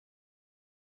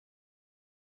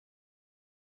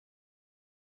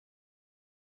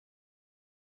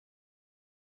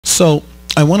So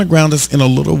I want to ground us in a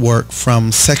little work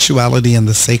from Sexuality and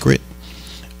the Sacred,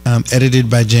 edited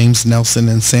by James Nelson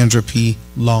and Sandra P.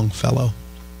 Longfellow.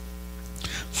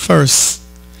 First,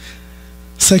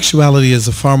 sexuality is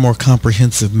a far more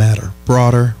comprehensive matter,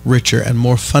 broader, richer, and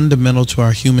more fundamental to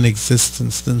our human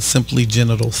existence than simply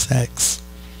genital sex.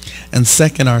 And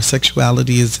second, our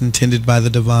sexuality is intended by the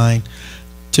divine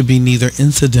to be neither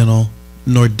incidental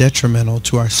nor detrimental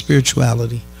to our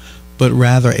spirituality, but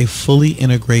rather a fully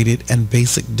integrated and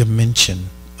basic dimension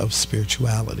of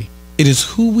spirituality. It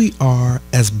is who we are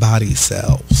as body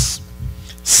selves,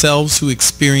 selves who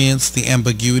experience the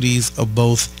ambiguities of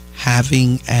both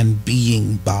having and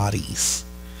being bodies.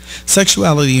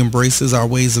 Sexuality embraces our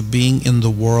ways of being in the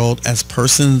world as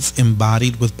persons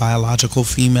embodied with biological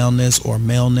femaleness or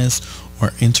maleness or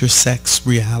intersex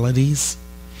realities,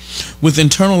 with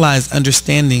internalized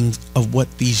understandings of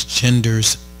what these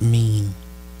genders mean.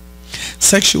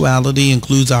 Sexuality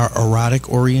includes our erotic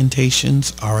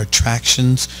orientations, our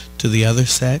attractions to the other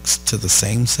sex, to the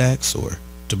same sex, or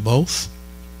to both,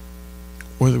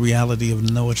 or the reality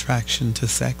of no attraction to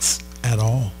sex at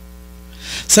all.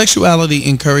 Sexuality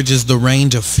encourages the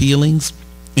range of feelings,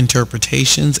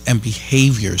 interpretations, and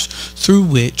behaviors through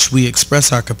which we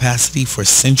express our capacity for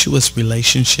sensuous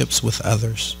relationships with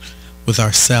others, with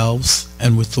ourselves,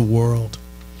 and with the world.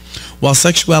 While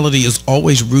sexuality is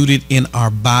always rooted in our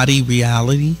body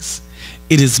realities,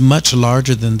 it is much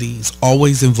larger than these,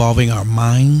 always involving our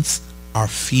minds, our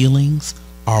feelings,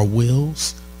 our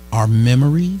wills, our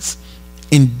memories,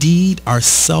 indeed our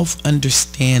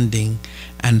self-understanding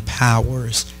and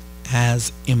powers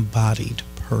as embodied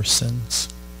persons.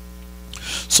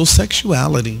 So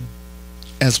sexuality,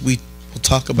 as we will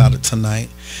talk about it tonight,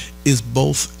 is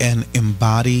both an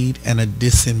embodied and a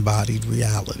disembodied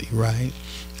reality, right?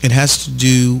 It has to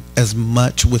do as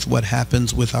much with what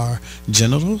happens with our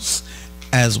genitals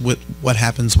as with what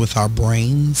happens with our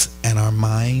brains and our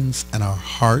minds and our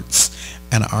hearts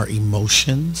and our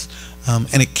emotions.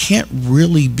 And it can't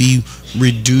really be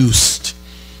reduced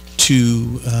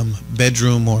to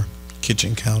bedroom or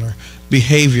kitchen counter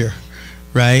behavior,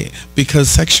 right? Because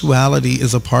sexuality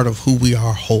is a part of who we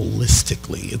are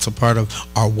holistically. It's a part of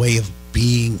our way of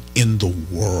being in the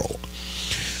world.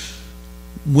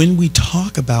 When we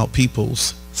talk about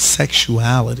people's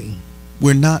sexuality,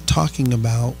 we're not talking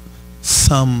about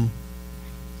some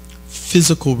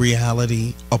physical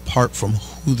reality apart from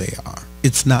who they are.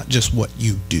 It's not just what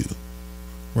you do,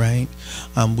 right?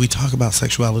 We talk about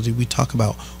sexuality, we talk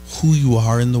about who you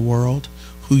are in the world,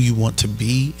 who you want to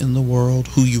be in the world,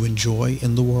 who you enjoy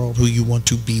in the world, who you want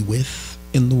to be with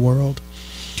in the world.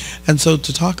 And so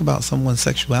to talk about someone's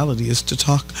sexuality is to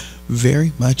talk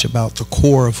very much about the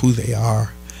core of who they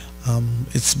are.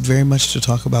 It's very much to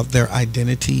talk about their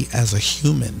identity as a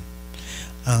human,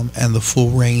 and the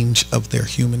full range of their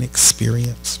human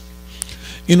experience.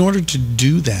 In order to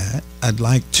do that, I'd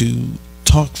like to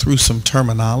talk through some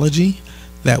terminology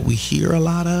that we hear a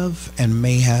lot of and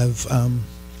may have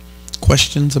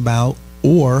questions about,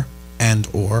 or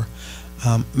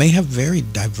may have very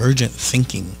divergent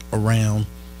thinking around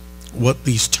what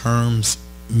these terms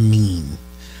mean.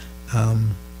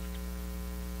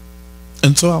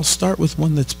 And so I'll start with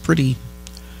one that's pretty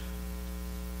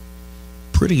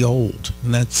old,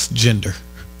 and that's gender,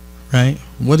 right?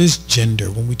 What is gender?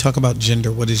 When we talk about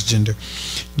gender, what is gender?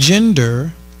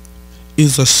 Gender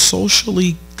is a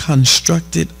socially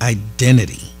constructed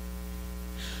identity,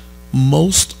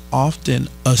 most often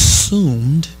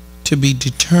assumed to be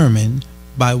determined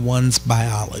by one's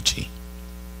biology,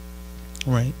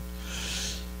 right?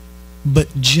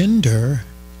 But gender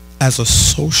as a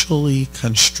socially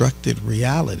constructed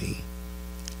reality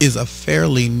is a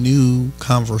fairly new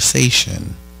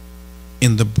conversation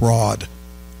in the broad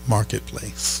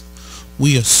marketplace.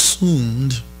 We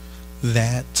assumed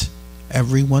that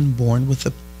everyone born with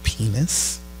a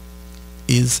penis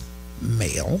is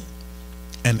male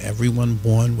and everyone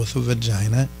born with a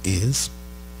vagina is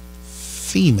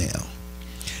female.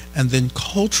 And then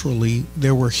culturally,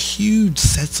 there were huge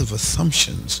sets of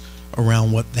assumptions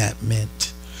around what that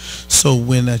meant. So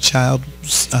when a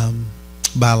child's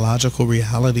biological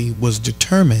reality was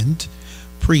determined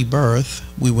pre-birth,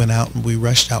 we went out and we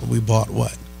rushed out and we bought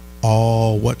what?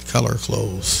 What color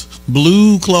clothes?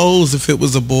 Blue clothes if it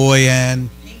was a boy, and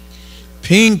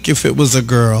pink if it was a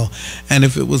girl. And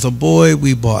if it was a boy,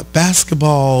 we bought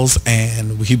basketballs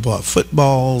and we bought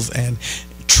footballs and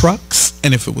trucks.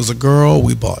 And if it was a girl,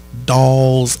 we bought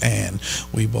dolls and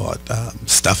we bought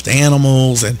stuffed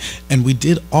animals, and we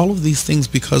did all of these things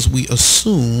because we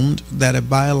assumed that a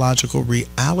biological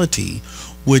reality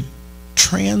would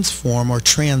transform or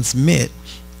transmit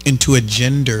into a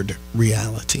gendered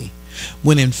reality,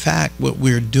 when in fact what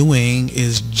we're doing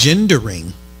is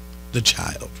gendering the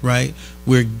child, right?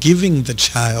 We're giving the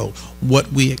child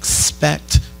what we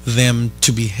expect them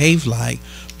to behave like,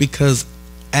 because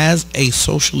as a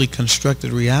socially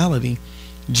constructed reality,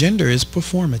 gender is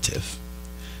performative.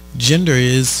 Gender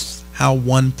is how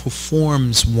one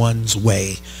performs one's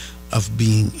way of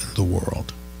being in the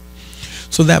world.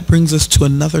 So that brings us to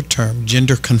another term,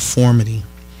 gender conformity,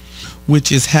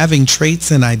 which is having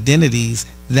traits and identities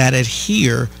that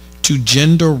adhere to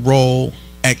gender role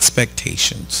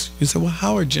expectations. You say, well,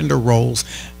 how are gender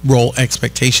role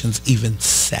expectations even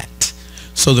set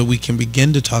so that we can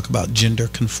begin to talk about gender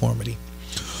conformity?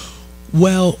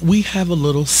 Well, we have a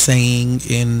little saying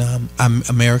in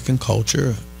American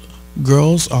culture: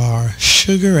 girls are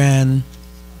sugar and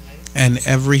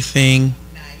everything,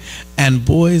 and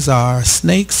boys are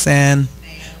snakes and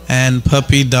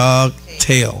puppy dog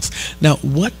tails. Now,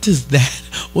 what does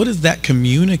that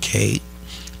communicate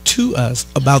to us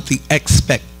about the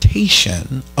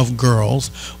expectation of girls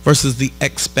versus the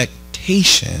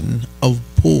expectation of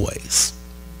boys?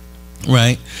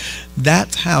 Right?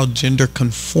 That's how gender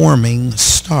conforming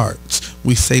starts.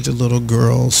 We say to little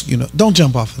girls, you know, don't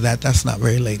jump off of that. That's not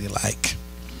very ladylike.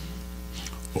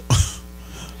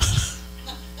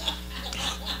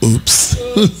 Oops.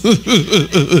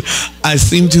 I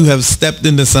seem to have stepped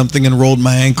into something and rolled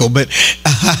my ankle, but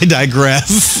I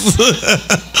digress.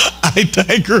 I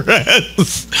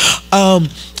digress.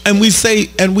 And we say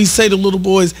to little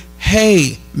boys,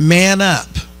 hey, man up,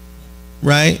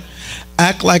 right?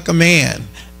 Act like a man,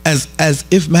 as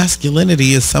if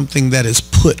masculinity is something that is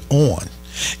put on.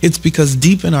 It's because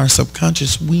deep in our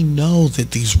subconscious, we know that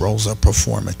these roles are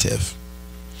performative.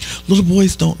 Little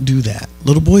boys don't do that.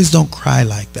 Little boys don't cry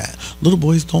like that. Little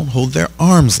boys don't hold their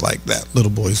arms like that. Little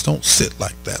boys don't sit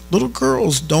like that. Little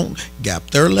girls don't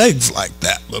gap their legs like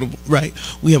that. Right?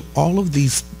 We have all of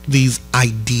these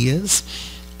ideas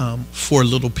for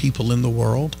little people in the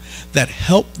world that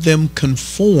help them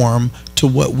conform to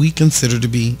what we consider to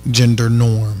be gender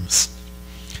norms.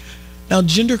 Now,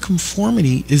 gender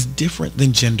conformity is different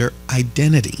than gender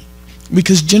identity,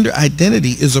 because gender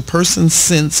identity is a person's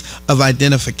sense of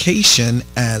identification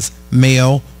as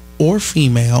male or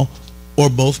female, or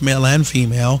both male and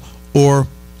female, or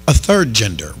a third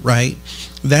gender, right?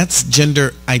 That's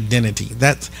gender identity.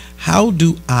 That's how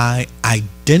do I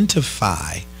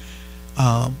identify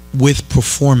with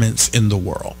performance in the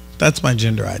world. That's my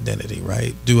gender identity,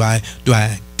 right? Do I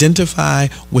identify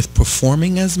with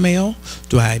performing as male?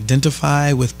 Do I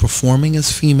identify with performing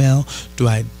as female? Do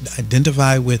I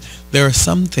identify with, there are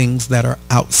some things that are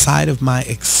outside of my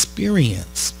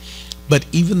experience, but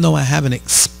even though I haven't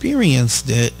experienced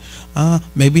it,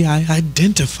 maybe I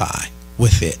identify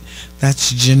with it.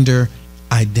 That's gender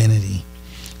identity.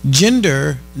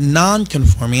 Gender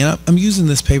non-conforming, and I'm using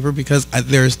this paper because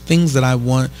there's things that I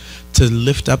want to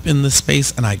lift up in this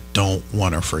space and I don't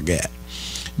want to forget.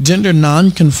 Gender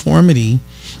non-conformity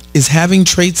is having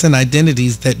traits and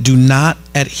identities that do not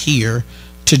adhere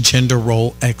to gender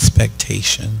role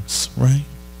expectations, right?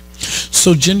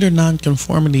 So gender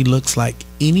non-conformity looks like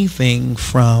anything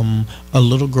from a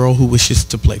little girl who wishes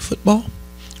to play football,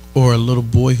 or a little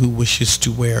boy who wishes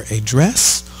to wear a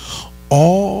dress,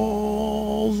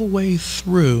 all the way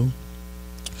through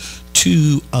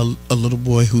to a little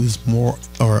boy who's more,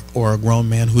 or a grown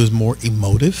man who is more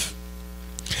emotive,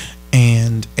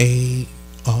 and a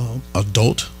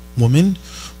adult woman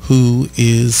who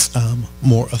is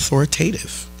more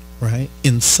authoritative, right?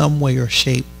 In some way or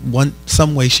shape,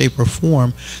 some way, shape, or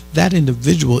form, that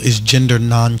individual is gender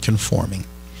non-conforming.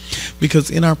 Because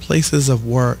in our places of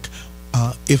work,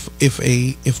 if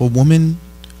a woman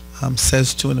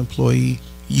says to an employee,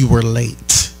 "You were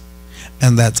late,"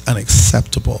 and that's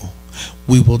unacceptable,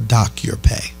 we will dock your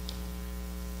pay.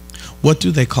 What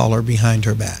do they call her behind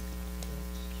her back?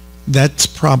 That's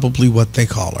probably what they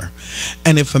call her.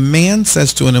 And if a man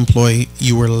says to an employee,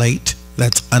 "You were late,"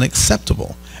 that's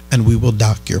unacceptable, and we will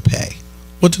dock your pay.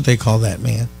 What do they call that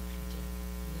man?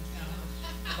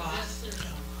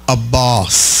 A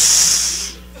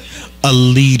boss, a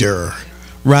leader,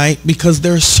 right? Because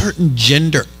there are certain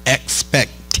gender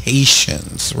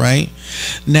expectations, right?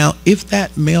 Now, if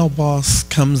that male boss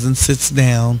comes and sits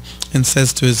down and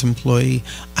says to his employee,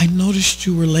 "I noticed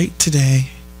you were late today,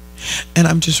 and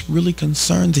I'm just really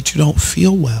concerned that you don't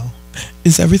feel well.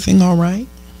 Is everything all right?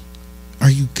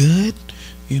 Are you good?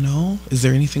 You know, is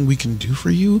there anything we can do for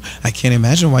you? I can't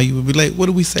imagine why you would be late." What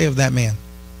do we say of that man?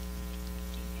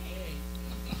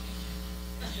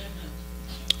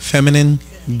 Feminine,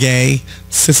 gay,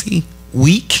 sissy,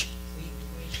 weak.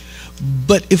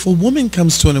 But if a woman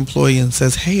comes to an employee and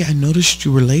says, hey, I noticed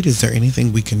you were late. Is there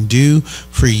anything we can do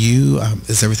for you?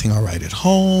 Is everything all right at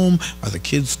home? Are the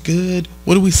kids good?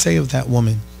 What do we say of that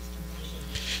woman?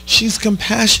 She's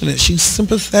compassionate. She's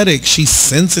sympathetic. She's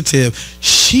sensitive.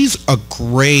 She's a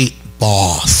great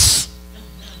boss.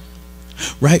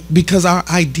 Right? Because our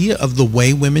idea of the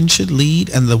way women should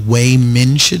lead and the way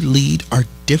men should lead are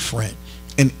different.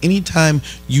 And anytime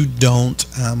you don't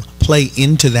play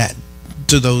into that,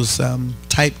 to those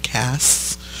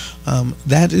typecasts,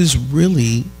 that is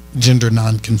really gender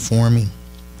nonconforming.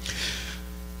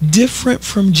 Different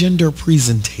from gender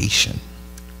presentation,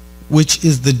 which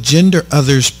is the gender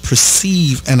others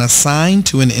perceive and assign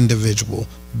to an individual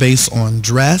based on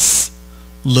dress,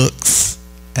 looks,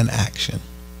 and action.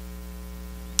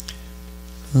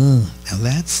 Now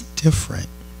that's different,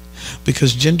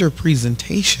 because gender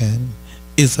presentation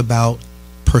is about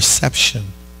perception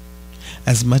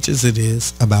as much as it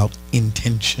is about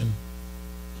intention.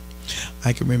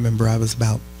 I can remember I was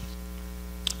about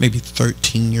maybe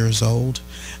 13 years old,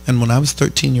 and when I was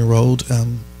 13-year-old,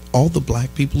 all the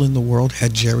black people in the world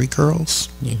had jerry curls,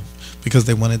 because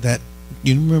they wanted that.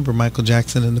 You remember Michael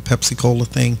Jackson and the Pepsi Cola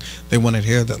thing? They wanted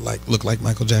hair that looked like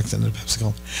Michael Jackson and the Pepsi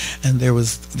Cola. And there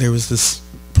was this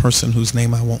person whose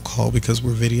name I won't call because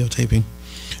we're videotaping,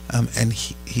 and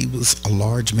he was a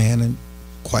large man and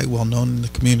quite well known in the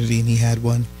community, and he had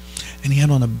one, and he had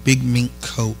on a big mink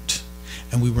coat,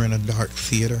 and we were in a dark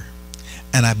theater,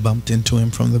 and I bumped into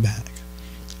him from the back,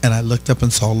 and I looked up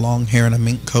and saw long hair and a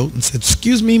mink coat and said,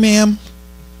 "Excuse me, ma'am,"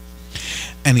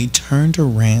 and he turned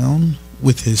around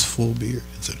with his full beard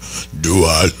and said, "Do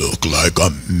I look like a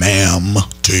ma'am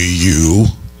to you?"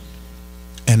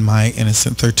 And my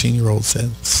innocent 13-year-old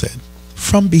said,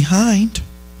 "From behind."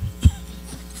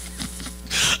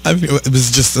 I mean, it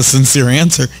was just a sincere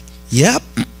answer. Yep,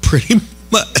 pretty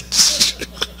much.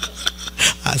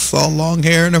 I saw long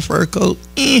hair and a fur coat.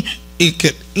 Yeah,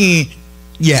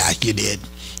 you did.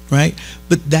 Right?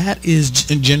 But that is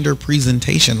gender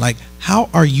presentation. Like, how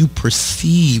are you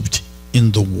perceived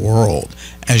in the world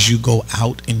as you go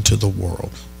out into the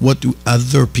world? What do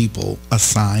other people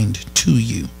assign to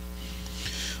you?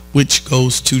 Which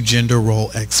goes to gender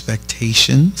role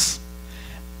expectations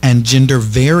and gender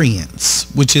variance,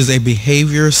 which is a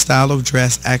behavior, style of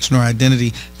dress, action, or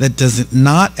identity that does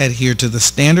not adhere to the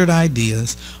standard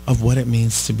ideas of what it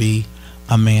means to be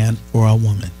a man or a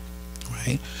woman,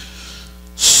 right?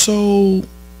 So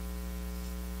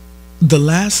the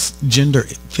last gender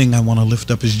thing I want to lift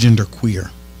up is gender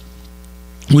queer,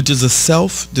 which is a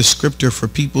self-descriptor for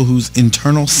people whose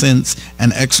internal sense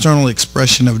and external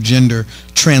expression of gender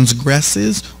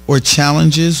transgresses or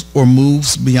challenges or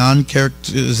moves beyond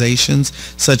characterizations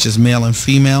such as male and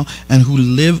female, and who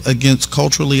live against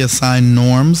culturally assigned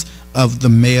norms of the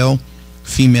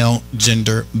male-female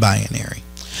gender binary.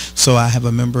 So I have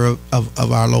a member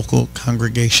of our local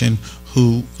congregation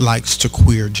who likes to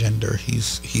queer gender.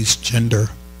 He's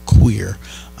gender queer.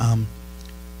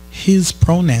 His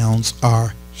pronouns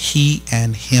are he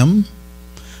and him,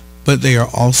 but they are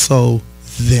also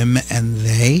them and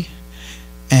they.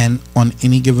 And on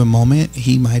any given moment,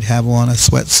 he might have on a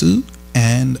sweatsuit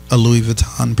and a Louis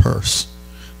Vuitton purse,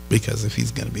 because if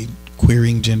he's going to be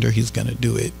queering gender, he's going to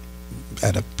do it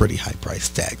at a pretty high price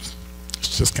tag.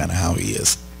 It's just kind of how he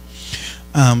is.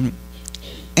 And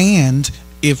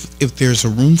if there's a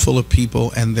room full of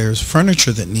people and there's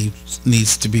furniture that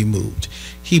needs to be moved,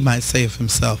 he might say of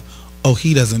himself, "Oh,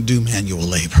 he doesn't do manual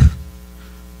labor.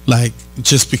 Like,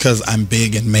 just because I'm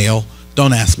big and male,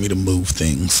 don't ask me to move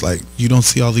things. Like, you don't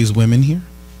see all these women here?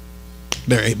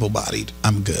 They're able-bodied.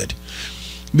 I'm good."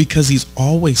 Because he's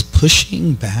always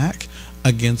pushing back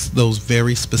against those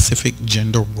very specific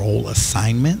gender role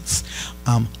assignments.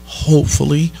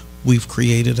 Hopefully, we've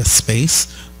created a space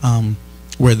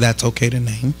where that's okay to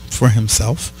name for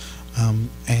himself.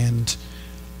 And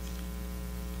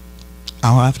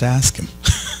I'll have to ask him.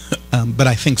 But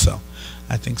I think so.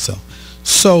 I think so.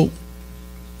 So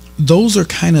those are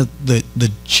kind of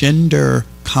the gender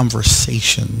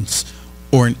conversations,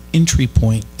 or an entry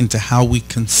point into how we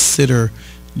consider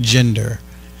gender.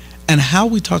 And how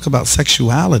we talk about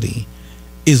sexuality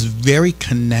is very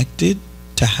connected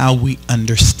to how we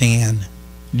understand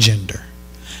gender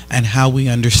and how we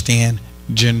understand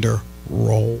gender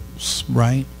roles,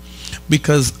 right?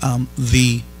 Because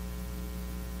the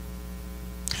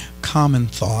common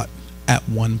thought at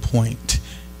one point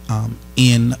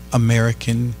in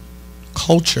American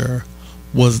culture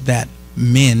was that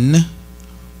men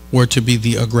were to be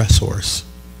the aggressors.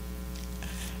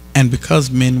 And because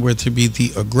men were to be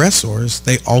the aggressors,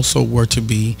 they also were to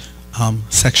be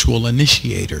sexual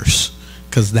initiators,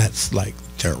 because that's like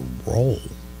their role.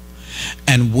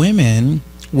 And women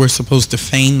were supposed to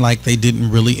feign like they didn't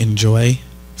really enjoy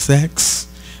sex,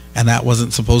 and that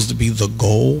wasn't supposed to be the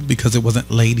goal because it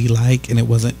wasn't ladylike and it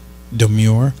wasn't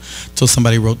demure, till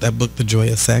somebody wrote that book, The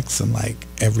Joy of Sex, and like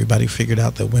everybody figured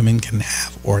out that women can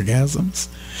have orgasms,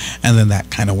 and then that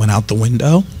kind of went out the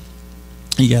window.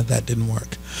 Yeah, that didn't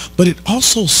work. But it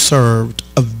also served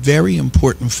a very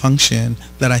important function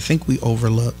that I think we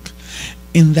overlook,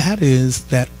 and that is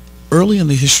that early in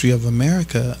the history of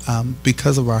America,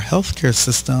 because of our healthcare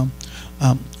system,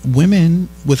 women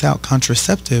without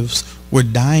contraceptives were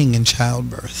dying in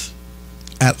childbirth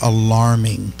at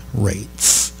alarming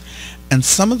rates. And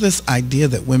some of this idea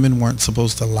that women weren't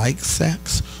supposed to like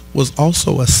sex was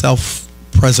also a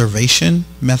self-preservation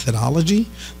methodology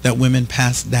that women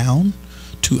passed down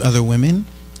to other women,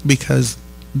 because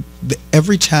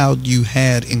every child you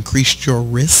had increased your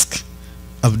risk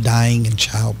of dying in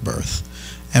childbirth.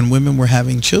 And women were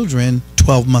having children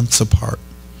 12 months apart,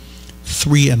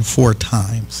 3 and 4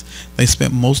 times. They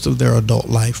spent most of their adult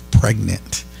life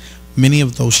pregnant. Many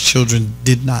of those children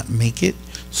did not make it,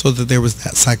 so that there was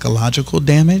that psychological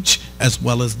damage as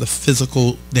well as the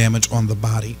physical damage on the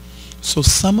body. So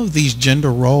some of these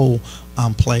gender role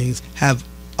plays have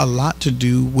a lot to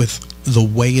do with the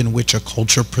way in which a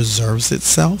culture preserves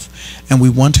itself, and we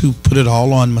want to put it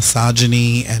all on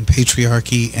misogyny and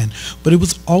patriarchy, but it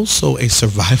was also a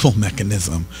survival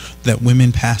mechanism that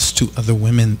women passed to other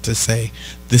women to say,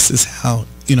 this is how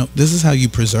you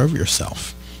preserve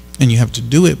yourself, and you have to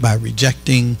do it by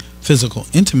rejecting physical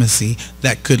intimacy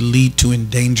that could lead to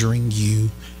endangering you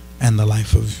and the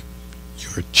life of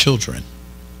your children.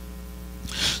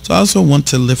 So I also want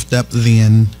to lift up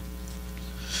then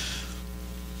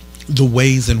the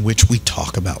ways in which we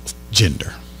talk about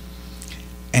gender.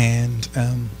 And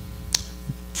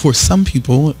for some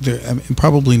people,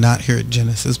 probably not here at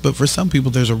Genesis, but for some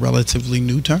people there's a relatively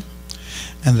new term,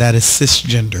 and that is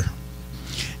cisgender.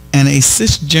 And a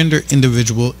cisgender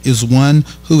individual is one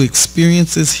who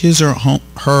experiences his or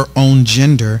her own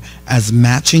gender as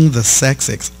matching the sex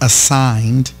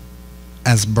assigned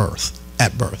at birth.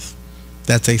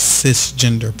 That's a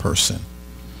cisgender person.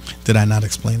 Did I not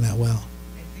explain that well?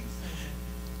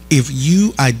 If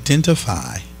you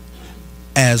identify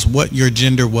as what your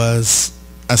gender was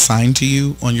assigned to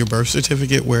you on your birth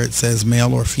certificate, where it says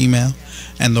male or female,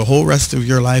 and the whole rest of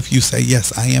your life you say,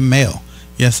 yes, I am male,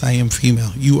 yes, I am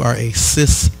female, you are a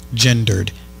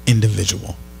cisgendered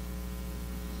individual.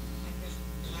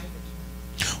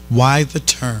 Why the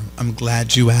term? I'm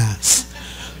glad you asked.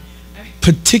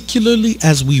 Particularly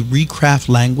as we recraft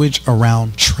language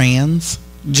around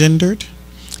transgendered,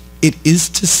 it is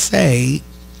to say,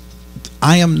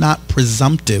 I am not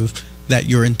presumptive that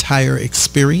your entire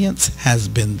experience has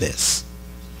been this.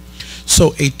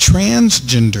 So a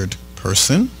transgendered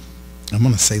person, I'm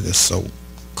going to say this so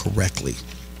correctly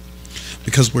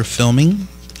because we're filming,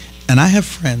 and I have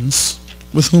friends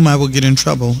with whom I will get in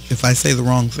trouble if I say the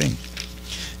wrong thing,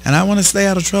 and I want to stay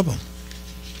out of trouble.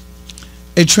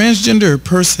 A transgender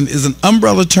person is an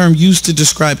umbrella term used to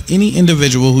describe any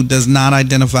individual who does not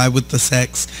identify with the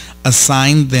sex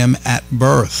assigned them at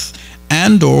birth,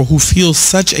 and or who feels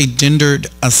such a gendered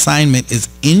assignment is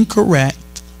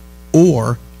incorrect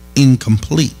or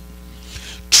incomplete.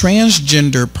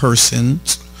 Transgender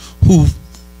persons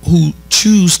who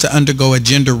choose to undergo a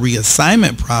gender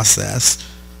reassignment process,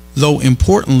 though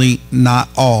importantly not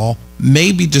all,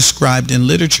 may be described in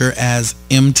literature as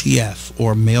MTF,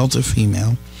 or male to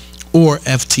female, or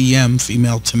FTM,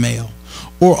 female to male,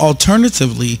 or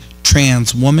alternatively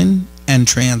trans woman and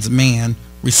trans man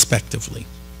respectively.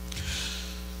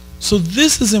 So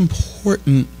this is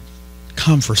important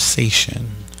conversation,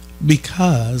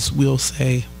 because we'll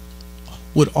say,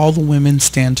 would all the women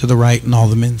stand to the right and all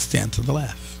the men stand to the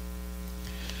left?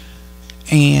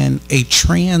 And a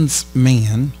trans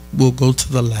man will go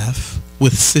to the left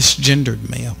with cisgendered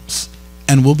males,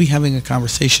 and we'll be having a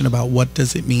conversation about what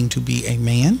does it mean to be a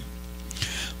man.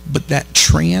 But that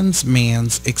trans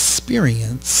man's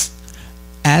experience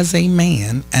as a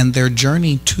man and their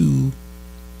journey to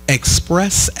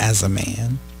express as a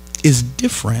man is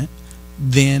different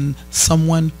than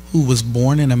someone who was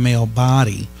born in a male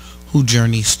body who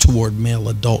journeys toward male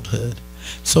adulthood.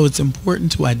 So it's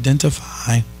important to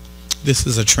identify, this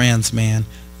is a trans man,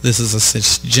 this is a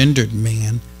cisgendered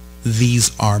man,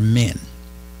 these are men.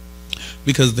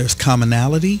 Because there's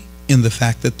commonality in the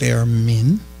fact that they are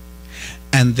men,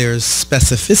 and there's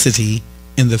specificity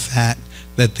in the fact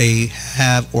that they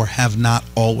have or have not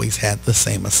always had the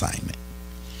same assignment.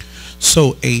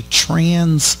 So a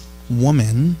trans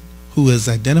woman who is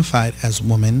identified as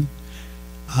woman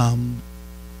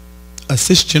a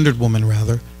cisgendered woman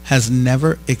rather, has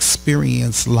never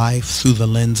experienced life through the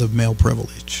lens of male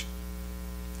privilege.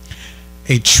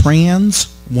 A trans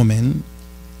woman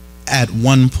at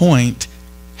one point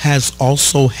has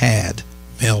also had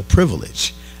male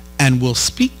privilege and will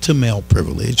speak to male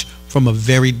privilege from a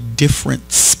very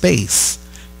different space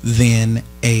than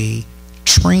a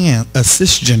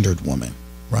cisgendered woman,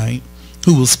 right?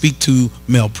 Who will speak to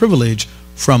male privilege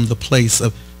from the place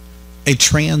of a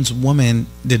trans woman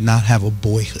did not have a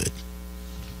boyhood.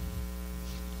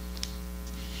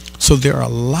 So there are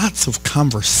lots of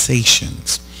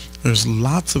conversations. There's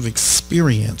lots of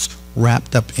experience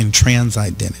wrapped up in trans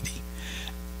identity.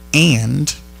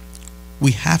 And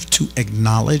we have to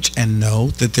acknowledge and know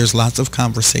that there's lots of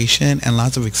conversation and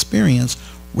lots of experience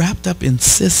wrapped up in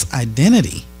cis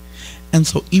identity. And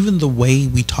so even the way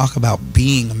we talk about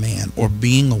being a man or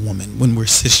being a woman when we're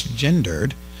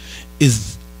cisgendered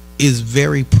is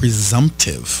very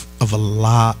presumptive of a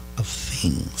lot of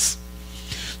things.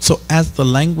 So as the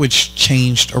language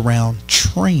changed around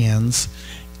trans,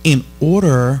 in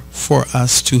order for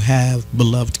us to have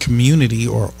beloved community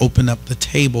or open up the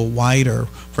table wider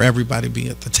for everybody to be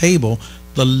at the table,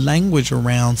 the language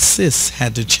around cis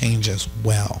had to change as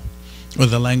well, or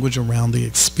the language around the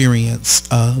experience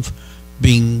of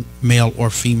being male or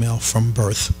female from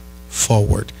birth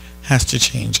forward has to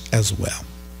change as well.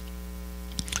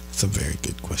 That's a very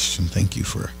good question. Thank you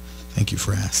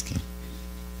for asking.